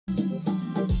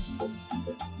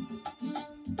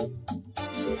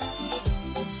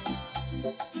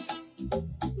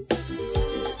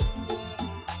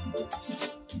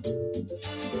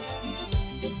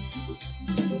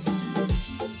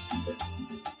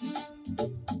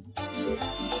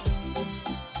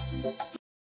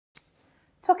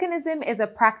Tokenism is a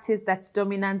practice that's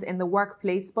dominant in the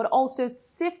workplace, but also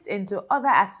sifts into other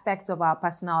aspects of our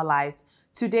personal lives.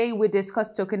 Today, we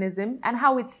discuss tokenism and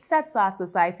how it sets our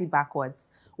society backwards.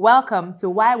 Welcome to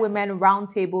Why Women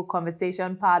Roundtable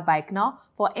Conversation powered by Knorr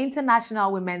for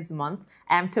International Women's Month.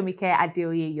 I am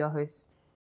Tomike, your host.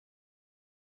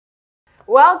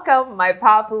 Welcome, my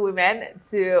powerful women,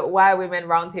 to Why Women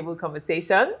Roundtable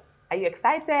Conversation. Are you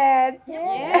excited?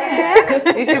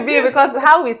 Yeah. You should be, because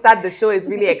how we start the show is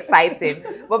really exciting.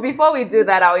 But before we do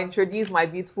that, I'll introduce my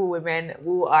beautiful women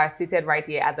who are seated right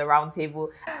here at the round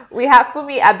table. We have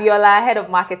Funmi Abiola, Head of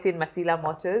Marketing, Masilia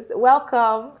Motors.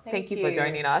 Welcome. Thank you for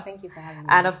joining us. Thank you for having me.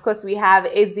 And of course, we have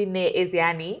Ezinne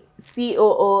Ezeani,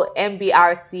 COO,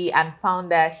 MBRC, and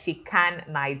founder, SheCan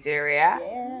Nigeria.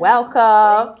 Yeah.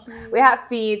 Welcome. We have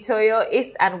Fiyin, Toyo,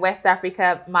 East and West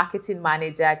Africa Marketing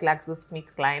Manager,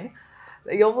 Glaxosmithkline.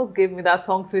 You almost gave me that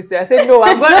tongue twister. I said, no,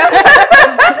 I'm gonna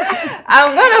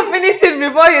finish it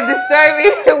before you destroy me.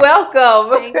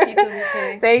 Welcome. Thank you,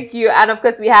 Tomike. Thank you. And of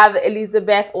course, we have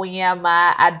Elizabeth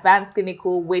Onyeama, Advanced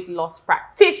Clinical Weight Loss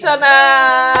Practitioner.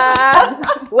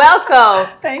 Welcome.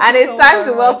 Thank and you it's so time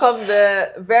to much. welcome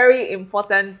the very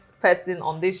important person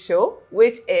on this show,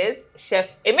 which is Chef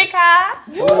Emeka.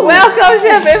 Welcome,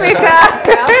 Chef Emeka.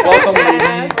 Welcome,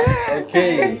 ladies.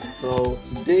 Okay, so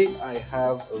today I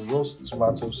have a roast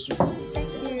tomato soup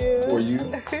for you.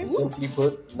 Simply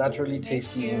put, naturally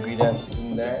tasty ingredients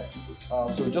in there.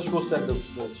 So we just roasted the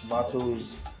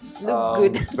tomatoes. Looks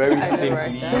good. Very I know,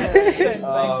 simply.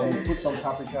 right? Put some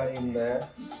paprika in there.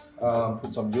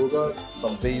 Put some yogurt,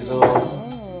 some basil.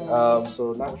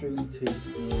 So naturally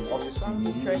tasty. Obviously,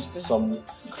 we used some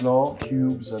Knorr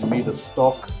cubes and made a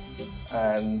stock.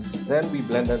 And then we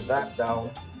blended that down.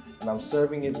 And I'm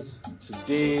serving it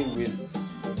today with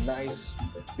a nice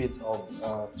bit of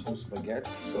toast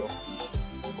spaghetti. So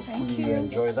hopefully you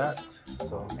enjoy that.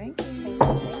 So Thank you.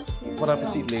 bon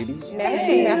appetit, ladies.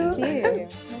 Merci. Let's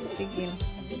dig in.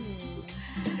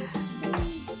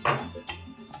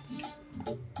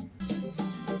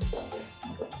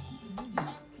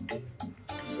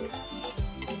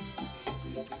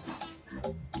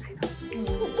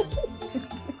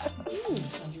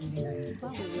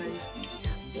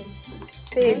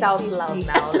 Say it out loud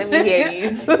now. Let me hear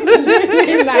you.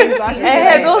 It's nice.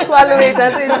 Hey, don't swallow it.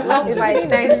 It's nice. It's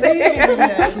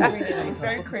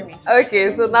very creamy. Okay,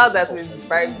 so now that we've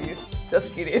bribed you,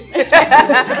 just kidding.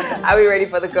 Are we ready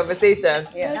for the conversation?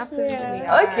 Yes. Absolutely.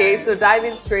 Okay, so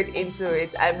diving straight into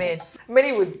it, I mean,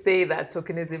 many would say that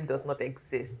tokenism does not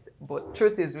exist, but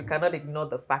truth is we cannot ignore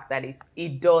the fact that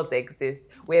it does exist.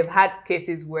 We have had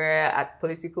cases where at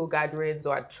political gatherings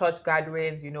or at church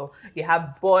gatherings, you know, you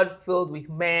have board filled with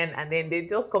men and then they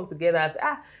just come together and say,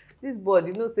 this board,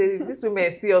 you know, say, this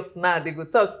women see us now, they go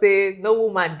talk, say, no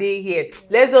woman day here.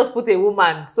 Let's just put a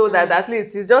woman so that at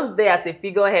least she's just there as a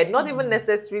figurehead, not even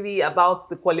necessarily about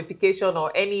the qualification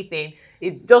or anything,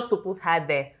 it just to put her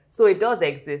there. So it does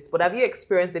exist, but have you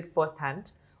experienced it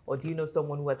firsthand? Or do you know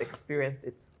someone who has experienced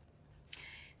it?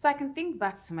 So I can think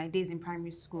back to my days in primary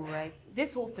school, right?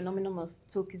 This whole phenomenon of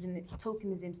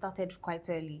tokenism started quite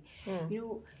early.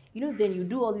 You know, then you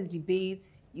do all these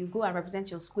debates, you go and represent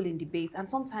your school in debates, and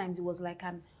sometimes it was like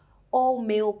an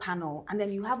all-male panel, and then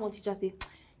you have one teacher say,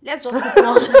 let's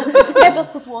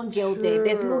just put one girl there.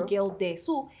 There's no girl there.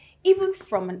 So even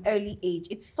from an early age,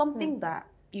 it's something that,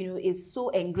 you know, is so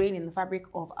ingrained in the fabric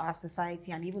of our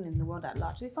society and even in the world at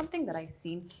large. So it's something that I've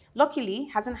seen. Luckily,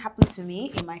 hasn't happened to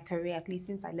me in my career, at least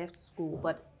since I left school.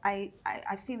 But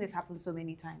I've seen this happen so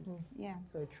many times. Yeah.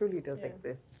 So it truly does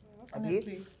exist.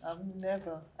 Honestly,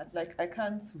 I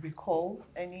can't recall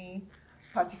any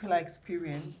particular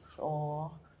experience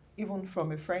or even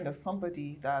from a friend or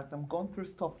somebody that has gone through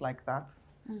stuff like that.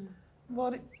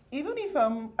 But even if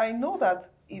I know that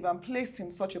if I'm placed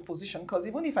in such a position, because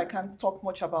even if I can't talk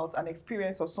much about an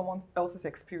experience or someone else's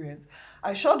experience,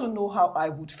 I sure don't know how I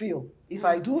would feel if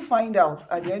I do find out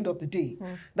at the end of the day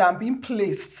that I'm being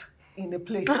placed in a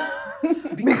place.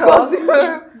 Because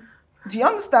do you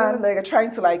understand? Like, I'm trying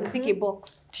to Tick a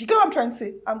box. do you get what I'm trying to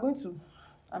say? I'm going to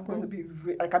be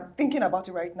I'm thinking about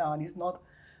it right now, and it's not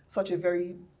such a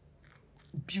very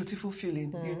beautiful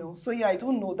feeling, you know. So yeah, I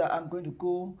don't know that I'm going to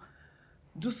go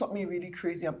do something really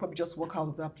crazy and probably just walk out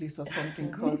of that place or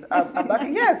something. Because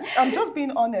I'm just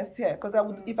being honest here. Because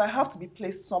if I have to be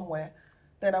placed somewhere,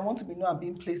 then I want to know I'm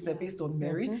being placed there based on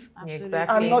merit.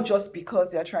 Exactly. And not just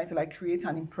because they're trying to create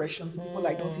an impression to people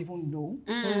I don't even know.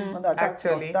 And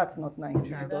that's not nice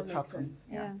if it does happen.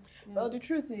 Yeah. Well, the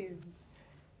truth is,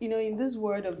 you know, in this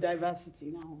world of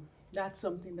diversity now, That's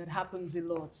something that happens a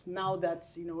lot now that,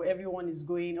 you know, everyone is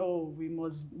going, oh, we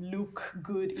must look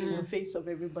good in the face of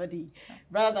everybody,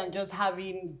 rather than just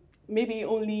having maybe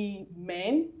only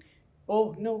men.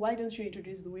 Oh, no, why don't you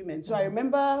introduce the women? So I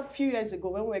remember a few years ago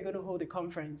when we were going to hold a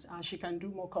conference, SheCan Do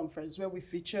More conference, where we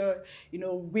feature, you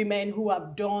know, women who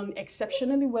have done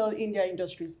exceptionally well in their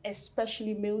industries,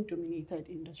 especially male-dominated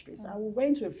industries. And we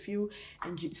went to a few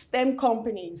STEM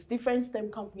companies, different STEM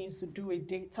companies, to do a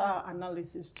data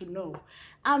analysis to know.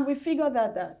 And we figured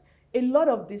out that a lot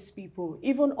of these people,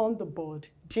 even on the board,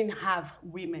 didn't have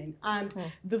women. And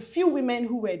the few women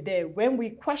who were there, when we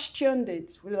questioned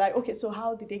it, we were like, okay, so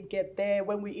how did they get there?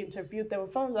 When we interviewed them,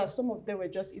 we found that some of them were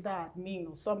just either admin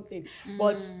or something.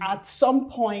 But at some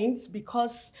point,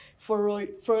 because for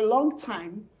a long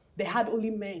time, they had only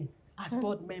men as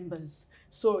board members.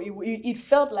 So it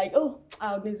felt like, oh,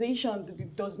 our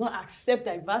organization does not accept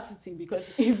diversity,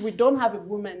 because if we don't have a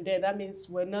woman there, that means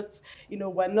we're not, you know,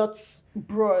 we're not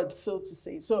broad, so to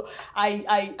say. So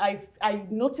I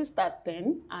noticed that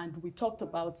then, and we talked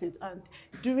about it. And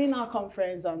during our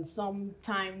conference and some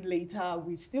time later,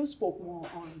 we still spoke more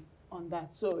on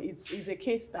that. So it's a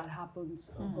case that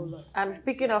happens a whole lot. And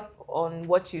picking up on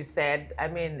what you said, I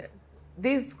mean,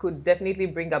 this could definitely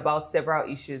bring about several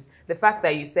issues. The fact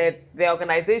that you said there are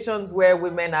organizations where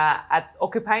women are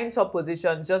occupying top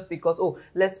positions just because, oh,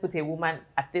 let's put a woman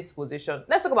at this position.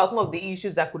 Let's talk about some of the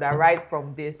issues that could arise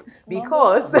from this.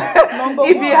 Because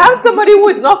if you have somebody who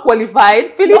is not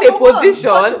qualified filling a position,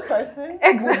 such a person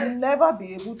will never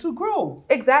be able to grow.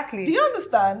 Exactly. Do you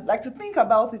understand? Like, to think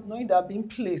about it, knowing that I'm being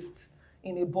placed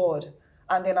in a board,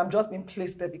 and then I'm just being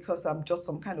placed there because I'm just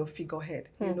some kind of figurehead,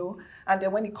 you know? And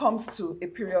then when it comes to a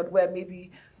period where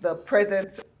maybe the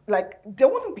present, like, there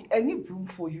won't be any room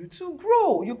for you to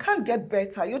grow. You can't get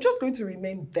better. You're just going to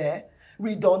remain there,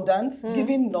 redundant,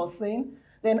 giving nothing.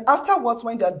 Then afterwards,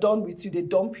 when they're done with you, they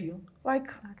dump you. Like,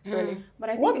 actually.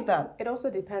 But I think what's that? It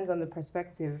also depends on the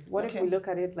perspective. What if we look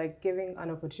at it like giving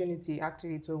an opportunity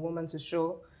actually to a woman to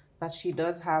show that she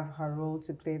does have her role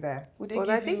to play there? Well,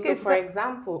 I think so, for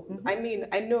example, I mean,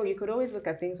 I know you could always look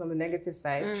at things from the negative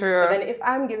side. True. But then if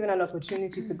I'm given an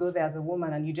opportunity to go there as a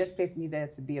woman and you just place me there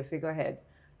to be a figurehead,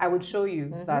 I would show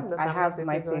you that I have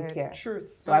my place here.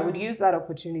 Truth. So I would use that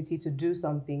opportunity to do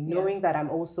something, knowing that I'm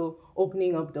also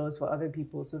opening up doors for other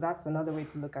people. So that's another way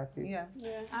to look at it. Yes.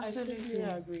 Yeah, Absolutely. I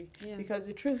agree. Yeah. Because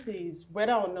the truth is,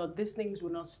 whether or not these things will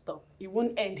not stop, it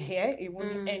won't end here, it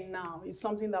won't end now. It's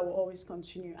something that will always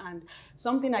continue. And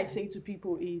something I say to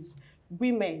people is,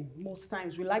 women, most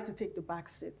times, we like to take the back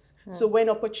seats. So when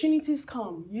opportunities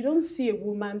come, you don't see a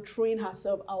woman throwing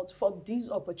herself out for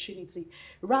this opportunity.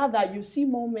 Rather, you see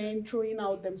more men throwing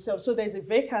out themselves. So there's a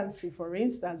vacancy, for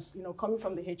instance, you know, coming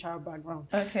from the HR background.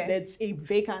 Okay. There's a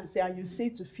vacancy, and you say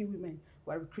to few women,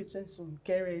 we're recruiting soon,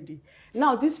 get ready.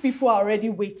 Now, these people are already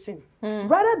waiting.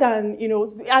 Rather than, you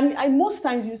know, and most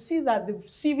times you see that the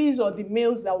CVs or the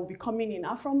mails that will be coming in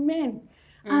are from men.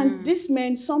 And these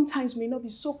men sometimes may not be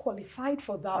so qualified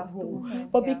for that role.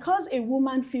 But because a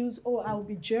woman feels, oh, I'll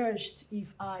be judged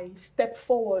if I step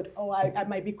forward, or I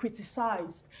might be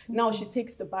criticized, now she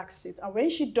takes the back seat. And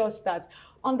when she does that,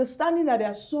 understanding that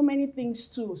there are so many things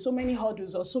too, so many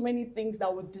hurdles or so many things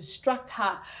that would distract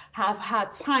her, have her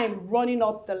time running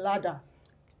up the ladder.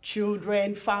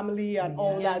 Children, family, and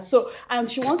all that. So, and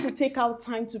she wants to take out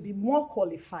time to be more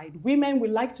qualified. Women, we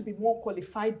like to be more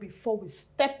qualified before we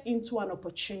step into an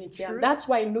opportunity. And that's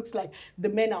why it looks like the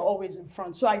men are always in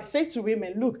front. So I say to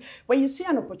women, look, when you see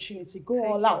an opportunity, go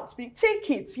all out. Take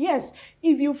it. Yes.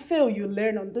 If you fail, you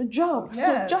learn on the job.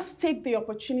 So just take the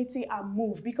opportunity and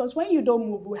move. Because when you don't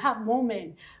move, we have more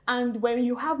men. And when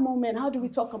you have more men, how do we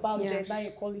talk about gender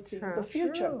equality in the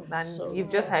future? And you've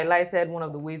just highlighted one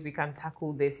of the ways we can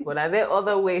tackle this. But are there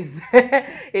other ways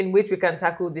in which we can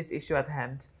tackle this issue at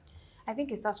hand? I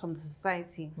think it starts from the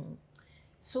society.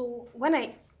 So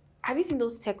have you seen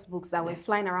those textbooks that were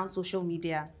flying around social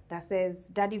media that says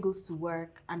daddy goes to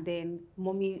work and then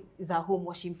mommy is at home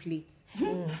washing plates?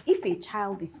 If a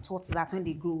child is taught that when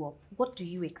they grow up, what do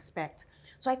you expect?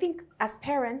 So I think as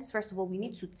parents, first of all, we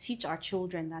need to teach our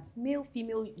children that male,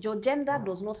 female, your gender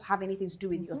does not have anything to do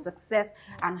with your success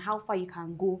and how far you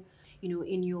can go, you know,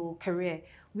 in your career.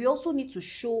 We also need to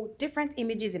show different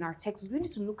images in our textbooks. We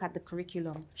need to look at the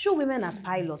curriculum. Show women as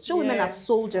pilots, show women as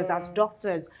soldiers, as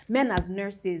doctors, men as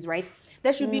nurses, right?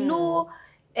 There should be no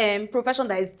profession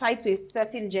that is tied to a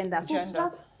certain gender. So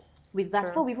start with that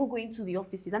before we even go into the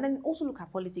offices. And then also look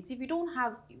at politics. If you don't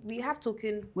have, we have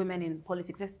token women in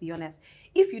politics, let's be honest.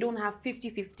 If you don't have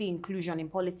 50-50 inclusion in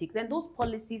politics, then those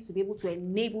policies to be able to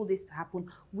enable this to happen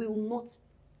will not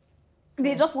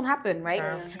they just won't happen, right?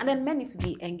 Sure. And then men need to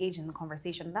be engaged in the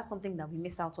conversation. That's something that we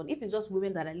miss out on. If it's just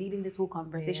women that are leading this whole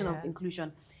conversation of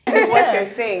inclusion. This is what you're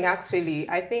saying, actually.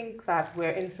 I think that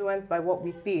we're influenced by what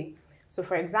we see. So,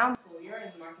 for example, you're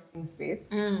in the marketing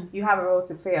space. You have a role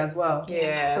to play as well.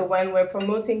 Yes. So when we're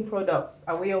promoting products,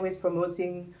 are we always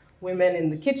promoting women in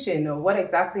the kitchen, or what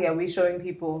exactly are we showing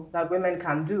people that women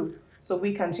can do? So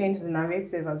we can change the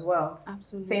narrative as well.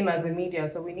 Absolutely. Same as the media.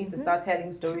 So we need to start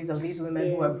telling stories of these women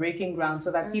who are breaking ground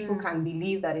so that people can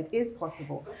believe that it is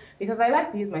possible. Because I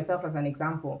like to use myself as an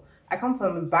example. I come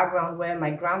from a background where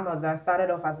my grandmother started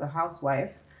off as a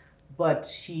housewife, but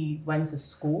she went to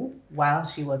school while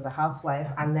she was a housewife,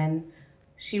 and then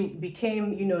she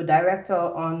became, director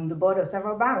on the board of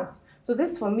several banks. So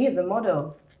this for me is a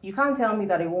model. You can't tell me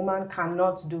that a woman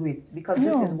cannot do it, because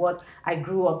this is what I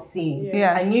grew up seeing.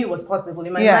 Yes. I knew it was possible.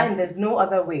 In my Yes. mind, there's no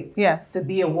other way Yes. to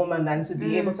be a woman than to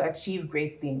be able to achieve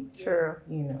great things. True.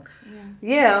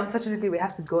 Yeah, unfortunately, we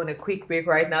have to go on a quick break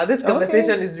right now. This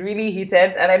conversation is really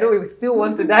heated, and I know we still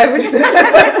want to dive into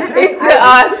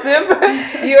our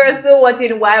sim. You are still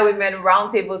watching Why Women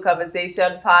Roundtable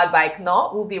Conversation, powered by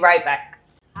Knorr. We'll be right back.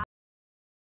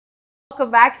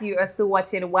 Welcome back. You are still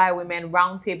watching Why Women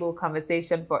Roundtable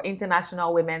Conversation for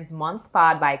International Women's Month,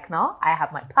 powered by Knorr. I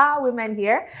have my power women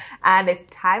here, and it's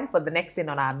time for the next thing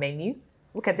on our menu.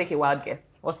 We can take a wild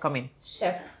guess. What's coming?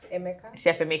 Chef Emeka.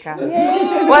 Chef Emeka.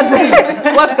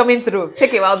 What's coming through?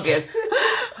 Take a wild guess.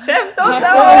 Chef, don't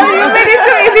know. You made it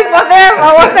too easy for them.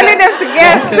 I was telling them to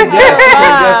guess.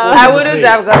 I wouldn't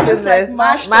have got this.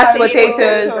 Mashed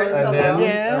Potatoes.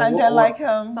 And then like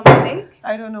some steak.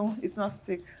 I don't know. It's not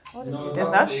steak. Is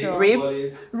that sure. ribs?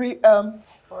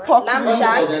 Pork. Lamb roast.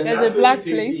 shank. There's a black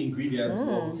plate. Ingredients.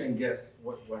 Well, we can guess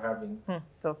what we're having.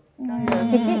 So,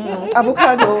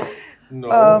 Avocado. No.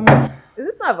 is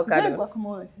this not Is that avocado?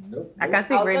 guacamole? Nope. I can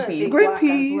see I was green gonna say peas. Green guac as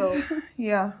peas. well.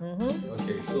 Yeah.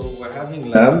 Okay, so we're having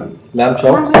lamb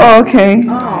chops. Oh, okay.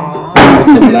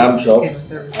 Some lamb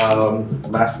chops,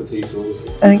 mashed potatoes,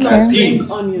 Okay. peas.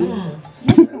 Onion.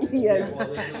 Yes.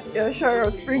 Yeah,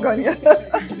 sure. Spring onion.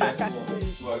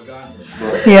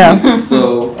 Yeah.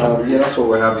 So that's what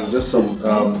we're having. Just some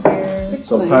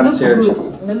pan-seared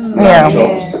lamb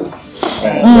chops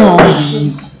and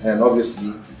cheese, and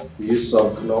obviously we use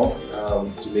some Knorr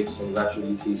to make some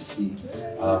naturally tasty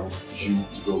jus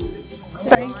to go with it.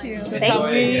 Thank you. Thank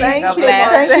you. you. Thank God you.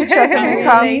 bless. Thank you, Chef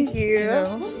Emeka. Thank you.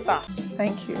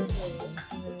 Thank you.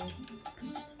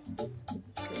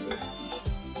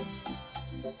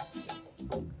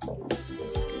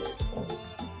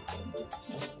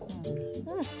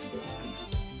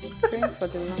 Cream for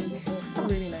the lamb.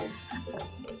 Really nice.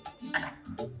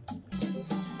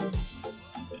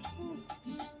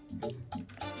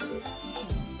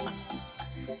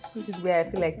 This is where I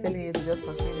feel like telling you to just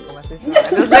continue the conversation.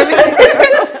 Just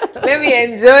let me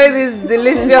enjoy this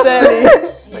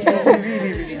delicious. It's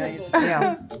really, really nice.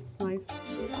 Yeah. It's nice.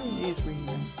 It is really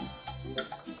nice.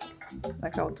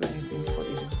 Like I'll do anything for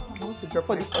the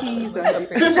For the keys and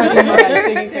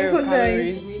Taking care so of nice.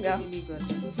 calories. Yeah. Really good.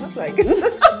 Not like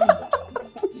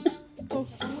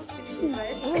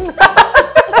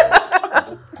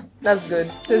That's good.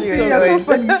 Just you yeah, so enjoy it.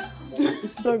 funny.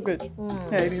 It's so good.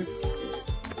 Yeah, it is.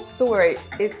 Don't worry,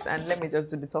 it's and let me just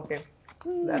do the talking. So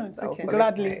it's I'll okay.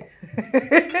 collect Gladly.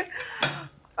 my-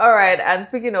 All right, and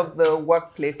speaking of the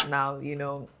workplace now,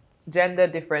 gender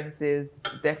differences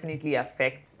definitely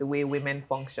affect the way women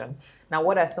function. Now,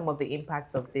 what are some of the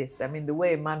impacts of this? I mean, the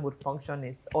way a man would function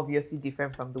is obviously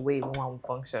different from the way a woman would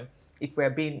function, if we're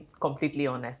being completely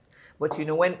honest. But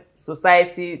when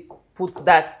society puts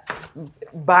that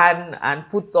ban and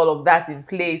puts all of that in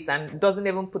place and doesn't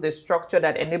even put a structure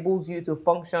that enables you to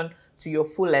function to your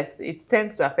fullest, it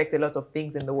tends to affect a lot of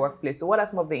things in the workplace. So what are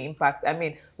some of the impacts? I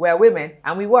mean, we're women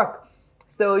and we work.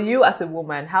 So you as a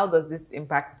woman, how does this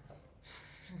impact?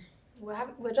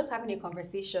 We're just having a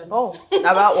conversation. Oh,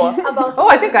 about what? About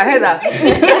I think I heard that.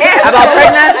 About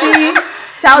pregnancy,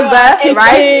 childbirth,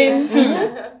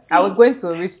 right? I was going to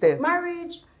reach there.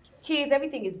 Marriage, kids,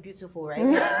 everything is beautiful,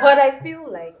 right? But I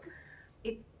feel like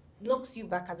it knocks you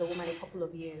back as a woman a couple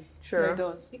of years. It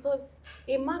does. Because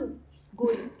a man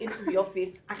going into the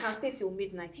office, I can stay till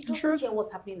midnight. He doesn't care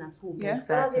what's happening at home. Yeah.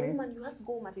 But as a Exactly. woman, you have to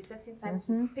go home at a certain time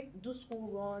to do school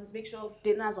runs, make sure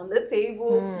dinner's on the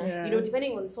table,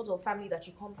 depending on the sort of family that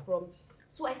you come from.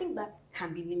 So I think that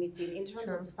can be limiting in terms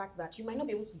of the fact that you might not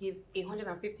be able to give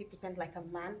 150% like a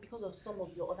man because of some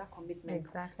of your other commitments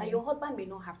Exactly. that your husband may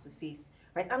not have to face,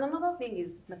 right? And another thing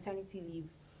is maternity leave.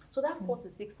 So that 4 to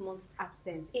 6 months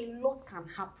absence, a lot can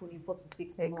happen in 4 to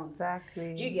 6 months.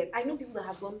 Exactly. Do you get? I know people that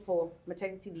have gone for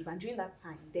maternity leave, and during that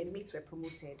time, their mates were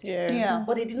promoted. Yeah.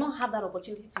 But they did not have that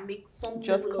opportunity to make some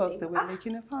Just level of because they were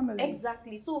making a family.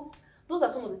 Exactly. So those are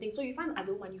some of the things. So you find as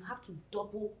a woman, you have to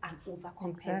double and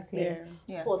overcompensate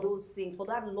for those things, for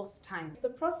that lost time. The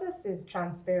process is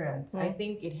transparent. I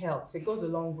think it helps. It goes a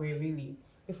long way, really.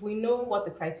 If we know what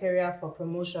the criteria for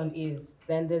promotion is,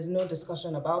 then there's no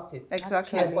discussion about it.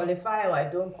 Exactly. I qualify or I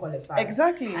don't qualify.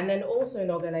 Exactly. And then also in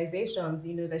organizations,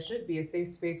 you know, there should be a safe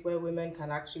space where women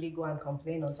can actually go and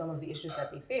complain on some of the issues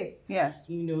that they face. Yes.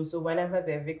 You know, so whenever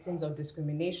they're victims of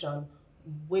discrimination,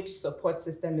 which support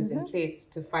system is in place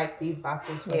to fight these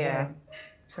battles for them?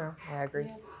 Sure, I agree.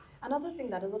 Yeah. Another thing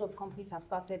that a lot of companies have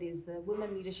started is the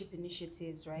women leadership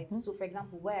initiatives, right? So for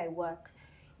example, where I work,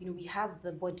 you know, we have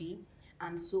the body.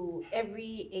 And so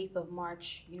every 8th of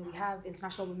March, you know, we have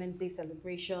International Women's Day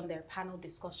celebration, there are panel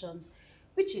discussions,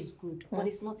 which is good, but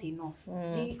it's not enough.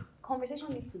 The conversation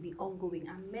needs to be ongoing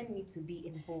and men need to be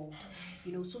involved,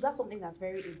 you know, so that's something that's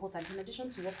very important in addition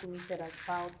to what Funmi said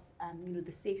about, you know,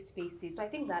 the safe spaces. So I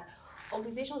think that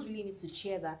organizations really need to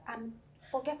chair that and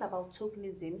forget about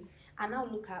tokenism and now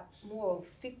look at more of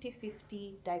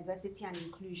 50-50 diversity and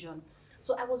inclusion.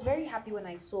 So I was very happy when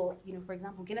I saw, you know, for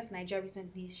example, Guinness Nigeria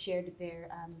recently shared their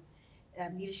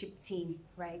leadership team,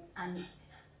 right? And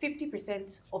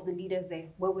 50% of the leaders there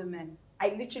were women.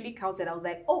 I literally counted. I was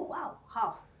like, oh, wow,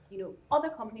 half. You know, other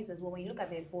companies as well, when you look at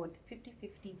their board,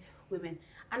 50-50 women.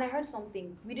 And I heard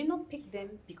something. We did not pick them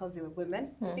because they were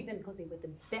women. We picked them because they were the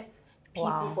best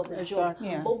people for the job.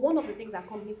 Yes. But one of the things that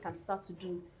companies can start to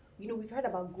do, you know, we've heard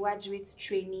about graduate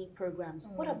trainee programs.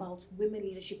 What about women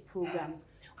leadership programs?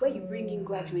 Where you bring in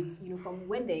graduates, you know, from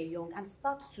when they're young and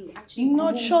start to actually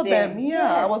nurture them. Yeah,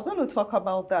 Yes. I was going to talk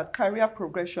about that, career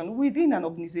progression within an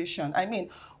organization. I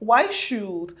mean, why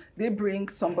should they bring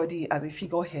somebody as a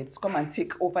figurehead to come and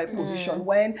take over a position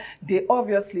when they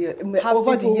obviously,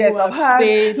 over the years, have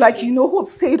had, like, you know, who have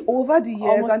stayed over the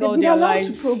years and they've been allowed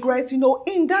to progress, you know,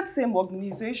 in that same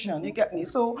organization, you get me?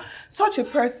 So such a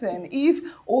person, if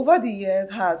over the years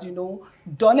has, you know,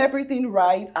 done everything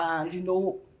right and, you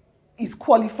know, is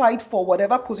qualified for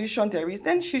whatever position there is,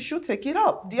 then she should take it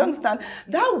up. Do you understand?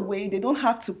 That way, they don't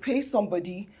have to pay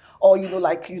somebody or, you know,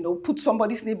 like, you know, put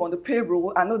somebody's name on the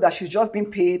payroll and know that she's just been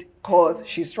paid because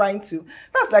she's trying to.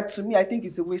 That's like, to me, I think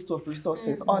it's a waste of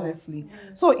resources, honestly.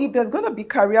 So if there's going to be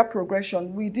career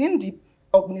progression within the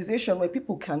organization where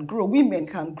people can grow, women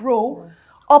can grow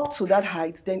up to that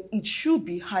height, then it should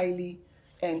be highly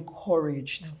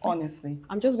encouraged, honestly.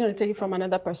 I'm just going to take it from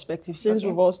another perspective, since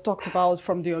we've all talked about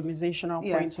from the organizational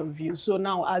point of view. So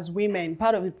now, as women,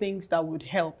 part of the things that would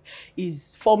help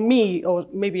is, for me, or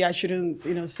maybe I shouldn't,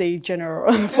 you know, say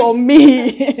general, for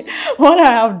me, what I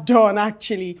have done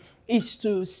actually is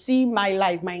to see my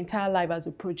life, my entire life, as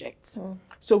a project.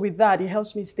 So with that, it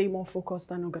helps me stay more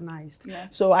focused and organized.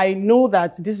 So I know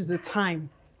that this is the time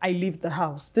I leave the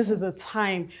house. This is the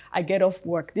time I get off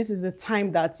work. This is the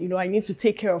time that, you know, I need to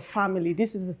take care of family.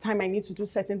 This is the time I need to do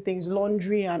certain things,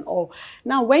 laundry and all.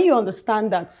 Now, when you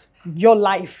understand that your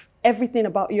life, everything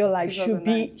about your life should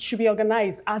be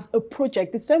organized as a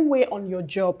project, the same way on your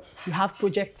job, you have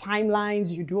project timelines,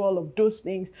 you do all of those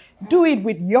things. Do it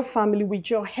with your family,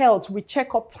 with your health, with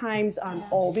checkup times and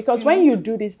all. Because when you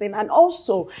do this thing, and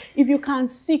also, if you can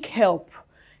seek help,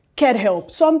 get help.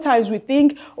 Sometimes we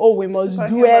think, oh, we must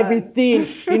do everything.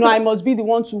 You know, I must be the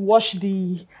one to wash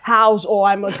the house, or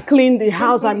I must clean the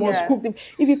house, I must cook them.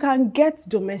 If you can get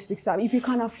domestic staff, if you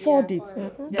can afford it,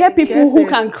 get people who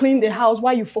can clean the house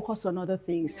while you focus on other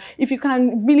things. If you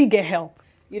can really get help.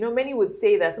 You know, many would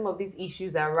say that some of these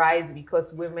issues arise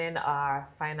because women are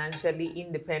financially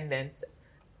independent,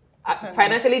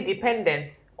 financially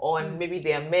dependent on maybe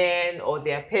their men or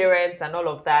their parents and all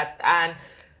of that. And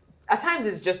at times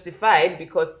it's justified,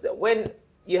 because when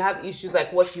you have issues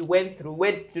like what you went through,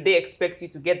 where do they expect you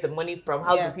to get the money from?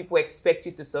 How do people expect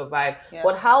you to survive?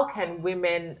 But how can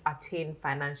women attain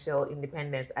financial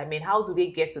independence? I mean, how do they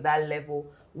get to that level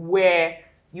where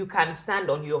you can stand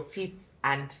on your feet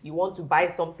and you want to buy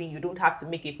something, you don't have to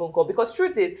make a phone call? Because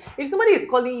truth is, if somebody is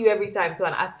calling you every time to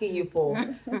and asking you for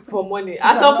money,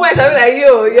 at some point I'll be like,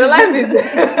 yo, your life is,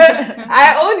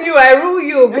 I own you, I rule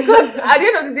you, because at the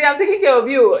end of the day, I'm taking care of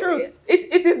you. True.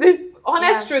 It is the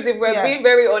honest truth, if we're being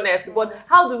very honest. But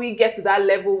how do we get to that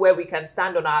level where we can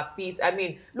stand on our feet? I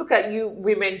mean, look at you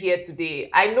women here today.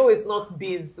 I know it's not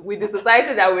beans with the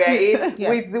society that we are in,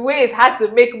 with the way it's hard to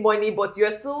make money, but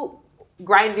you're still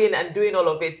grinding and doing all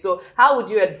of it. So how would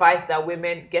you advise that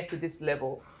women get to this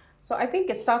level? So I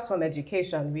think it starts from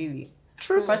education, really.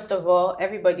 True. First of all,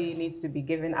 everybody needs to be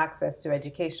given access to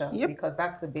education because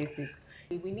that's the basic.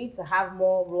 We need to have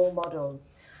more role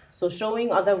models. So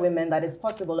showing other women that it's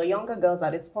possible, or younger girls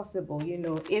that it's possible, you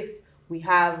know, if we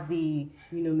have the,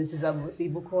 you know, Mrs.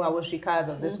 Ibuku Awoshikas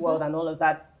of this world and all of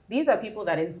that, these are people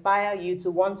that inspire you to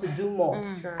want to do more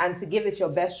and to give it your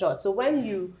best shot. So when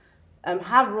you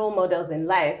have role models in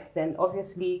life, then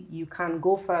obviously you can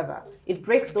go further. It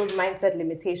breaks those mindset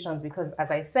limitations because,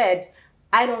 as I said,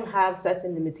 I don't have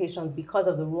certain limitations because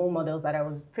of the role models that I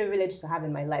was privileged to have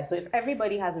in my life. So if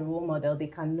everybody has a role model, they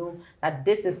can know that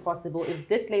this is possible. If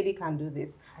this lady can do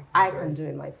this, I can do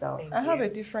it myself. I have a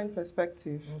different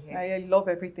perspective. I love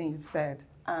everything you've said.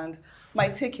 And my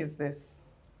take is this: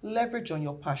 leverage on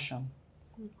your passion.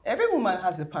 Every woman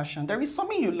has a passion. There is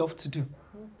something you love to do.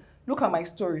 Look at my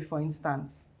story, for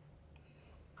instance.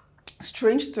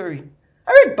 Strange story.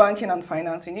 I read banking and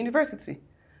finance in university.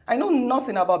 I know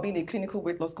nothing about being a clinical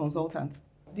weight loss consultant.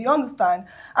 Do you understand?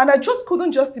 And I just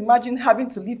couldn't just imagine having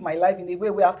to live my life in a way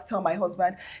where I have to tell my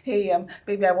husband, hey,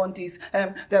 baby, I want this,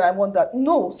 then I want that.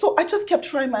 No. So I just kept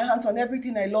trying my hands on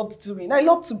everything I loved doing. I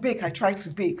loved to bake. I tried to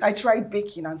bake. I tried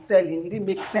baking and selling. It didn't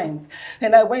make sense.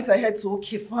 Then I went ahead to,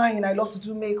 okay, fine, I love to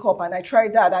do makeup. And I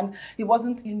tried that. And it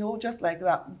wasn't, you know, just like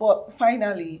that. But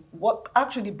finally, what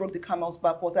actually broke the camel's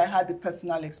back was I had the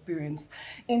personal experience.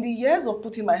 In the years of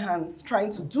putting my hands,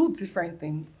 trying to do different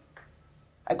things,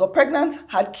 I got pregnant,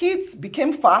 had kids,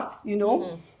 became fat, you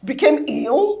know, became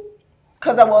ill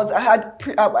because I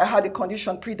had a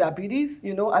condition, pre-diabetes,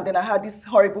 you know, and then I had this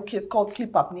horrible case called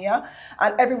sleep apnea.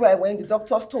 And everywhere I went, the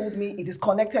doctors told me it is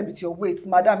connected with your weight.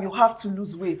 Madam, you have to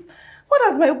lose weight. What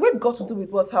has my weight got to do with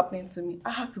what's happening to me?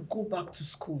 I had to go back to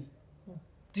school.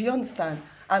 Do you understand?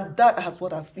 And that has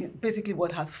basically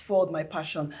what has fueled my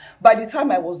passion. By the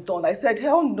time I was done, I said,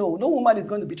 hell no, no woman is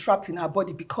going to be trapped in her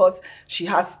body because she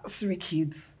has 3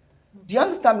 kids. Do you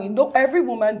understand me? No, every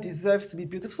woman deserves to be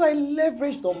beautiful. So I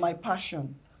leveraged on my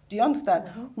passion. Do you understand?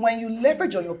 When you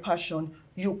leverage on your passion,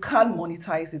 you can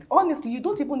monetize it. Honestly, you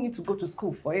don't even need to go to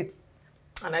school for it.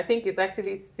 And I think it's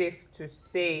actually safe to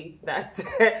say that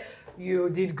you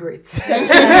did great. I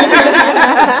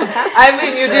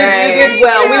mean, you did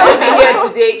well. We won't be here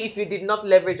today if you did not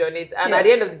leverage on it. And at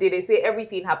the end of the day, they say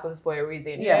everything happens for a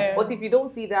reason. Yes. But if you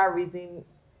don't see that reason,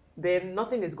 then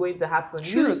nothing is going to happen.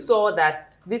 True. You saw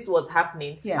that this was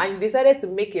happening and you decided to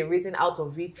make a reason out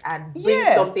of it and bring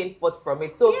something forth from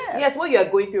it. So yes, what you are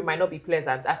going through might not be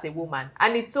pleasant as a woman,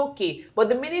 and it's okay. But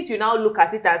the minute you now look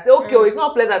at it and say, okay, it's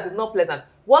not pleasant, it's not pleasant,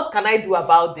 what can I do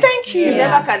about this? Thank you. You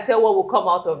never can tell what will come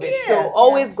out of it. So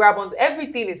always grab onto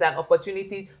everything. Is an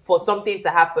opportunity for something to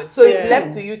happen. So it's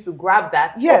left to you to grab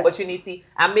that opportunity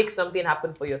and make something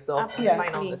happen for yourself.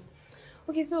 Absolutely.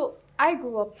 Okay, so I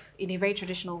grew up in a very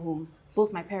traditional home.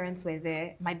 Both my parents were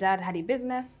there. My dad had a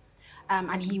business,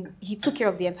 and he took care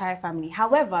of the entire family.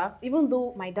 However, even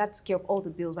though my dad took care of all the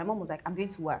bills, my mom was like, I'm going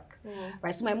to work.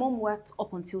 Right? So my mom worked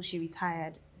up until she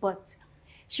retired. But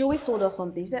she always told us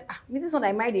something. She said, this one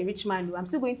I married a rich man. I'm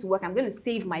still going to work. I'm going to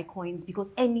save my coins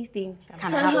because anything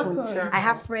can happen. Sure. I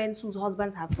have friends whose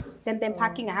husbands have sent them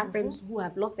packing. I have friends who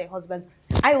have lost their husbands.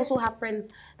 I also have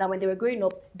friends that when they were growing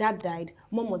up, dad died,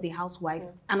 mom was a housewife.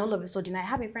 And all of a sudden, I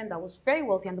have a friend that was very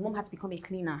wealthy and the mom had to become a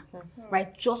cleaner,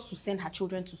 right? Just to send her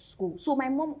children to school. So my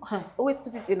mom always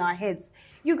puts it in our heads.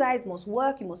 You guys must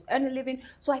work. You must earn a living.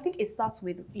 So I think it starts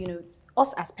with, you know,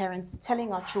 us as parents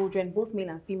telling our children, both male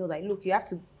and female, like, look, you have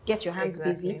to get your hands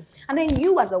busy. And then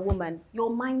you as a woman, your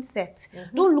mindset.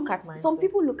 Don't look at, some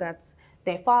people look at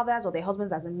their fathers or their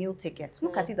husbands as a meal ticket.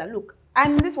 Look at it that, look,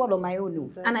 I'm in this world on my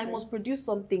own, and I must produce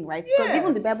something, right? Because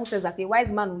even the Bible says that a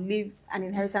wise man will leave an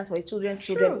inheritance for his children's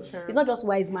children. It's not just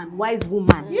wise man, wise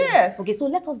woman. Yes. Okay, so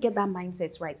let us get that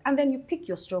mindset right. And then you pick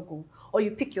your struggle, or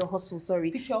you pick your hustle,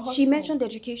 sorry. Pick your hustle. She mentioned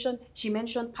education, she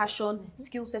mentioned passion,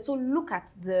 skill set. So look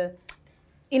at the,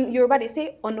 in Yoruba, they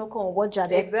say onoko or waja.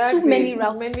 There are too many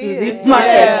routes to the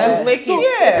market. So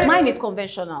mine is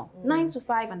conventional, 9 to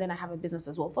 5, and then I have a business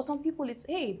as well. For some people, it's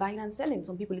buying and selling.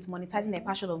 Some people, it's monetizing their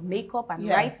passion of makeup and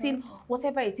writing,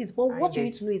 whatever it is. But what you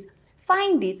need to know is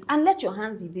find it and let your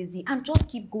hands be busy and just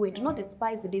keep going. Do not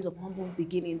despise the days of humble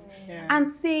beginnings. And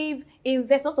save,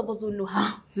 invest. A lot of us don't know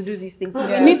how to do these things. So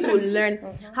we need to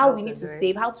learn how we need to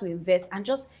save, how to invest, and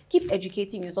just keep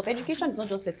educating yourself. Education is not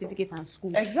just certificate and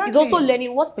school. Exactly. It's also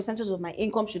learning what percentage of my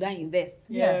income should I invest?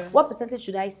 Yes. What percentage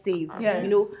should I save? Yes. You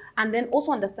know, and then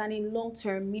also understanding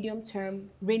long-term, medium-term,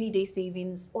 rainy day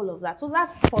savings, all of that. So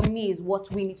that for me is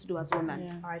what we need to do as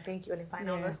women. All right, thank you. Any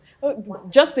final notes?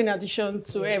 Just in addition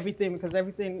to everything saying, because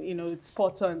everything, you know, it's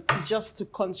spot on. It's just to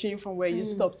continue from where you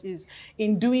stopped, is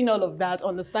in doing all of that,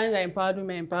 understand that empower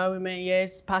women,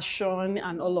 yes, passion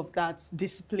and all of that,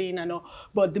 discipline and all.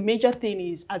 But the major thing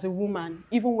is, as a woman,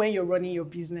 even when you're running your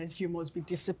business, you must be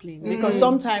disciplined. Because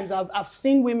sometimes I've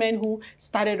seen women who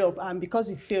started up and because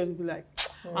it failed, be like,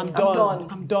 I'm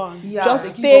done. Yeah,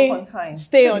 just stay on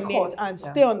it and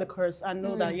stay on the course and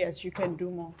know that yes, you can do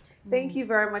more. Thank you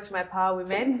very much, my power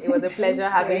women. It was a pleasure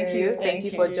having you. Thank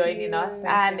you for joining us.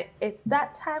 And it's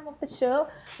that time of the show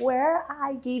where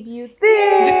I give you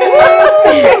this.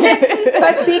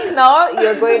 Courtesy Knorr,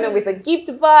 you're going on with a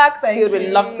gift box filled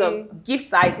with lots of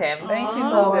gift items. Thank you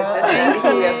so much.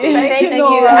 Thank you,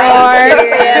 Knorr.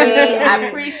 Sincerely, I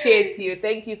appreciate you.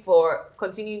 Thank you for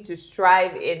continuing to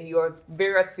strive in your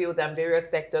various fields and various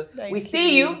sectors. We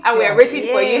see you and we are waiting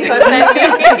for you constantly.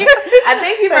 And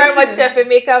thank you very much, Chef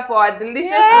Emeka, for a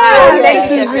delicious meal.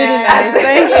 Thank you. Really nice.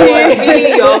 Thank you. It was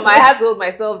really yum. I had told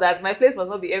myself that my place must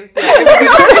not be empty.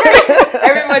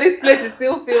 Everybody's plate is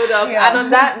still filled up. And on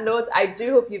that note, I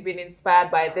do hope you've been inspired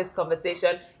by this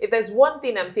conversation. If there's one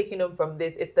thing I'm taking home from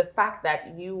this, it's the fact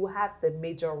that you have the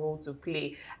major role to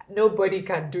play. Nobody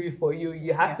can do it for you.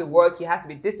 You have to work. You have to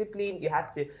be disciplined. You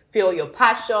have to feel your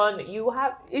passion.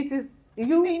 It is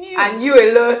you and you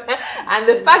alone. And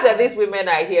the fact that these women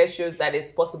are here shows that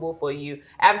it's possible for you.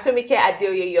 I'm Tomike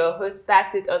Adeoye, your host.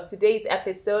 That's it on today's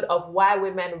episode of Why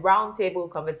Women Roundtable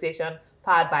Conversation,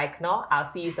 powered by Knorr. I'll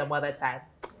see you some other time.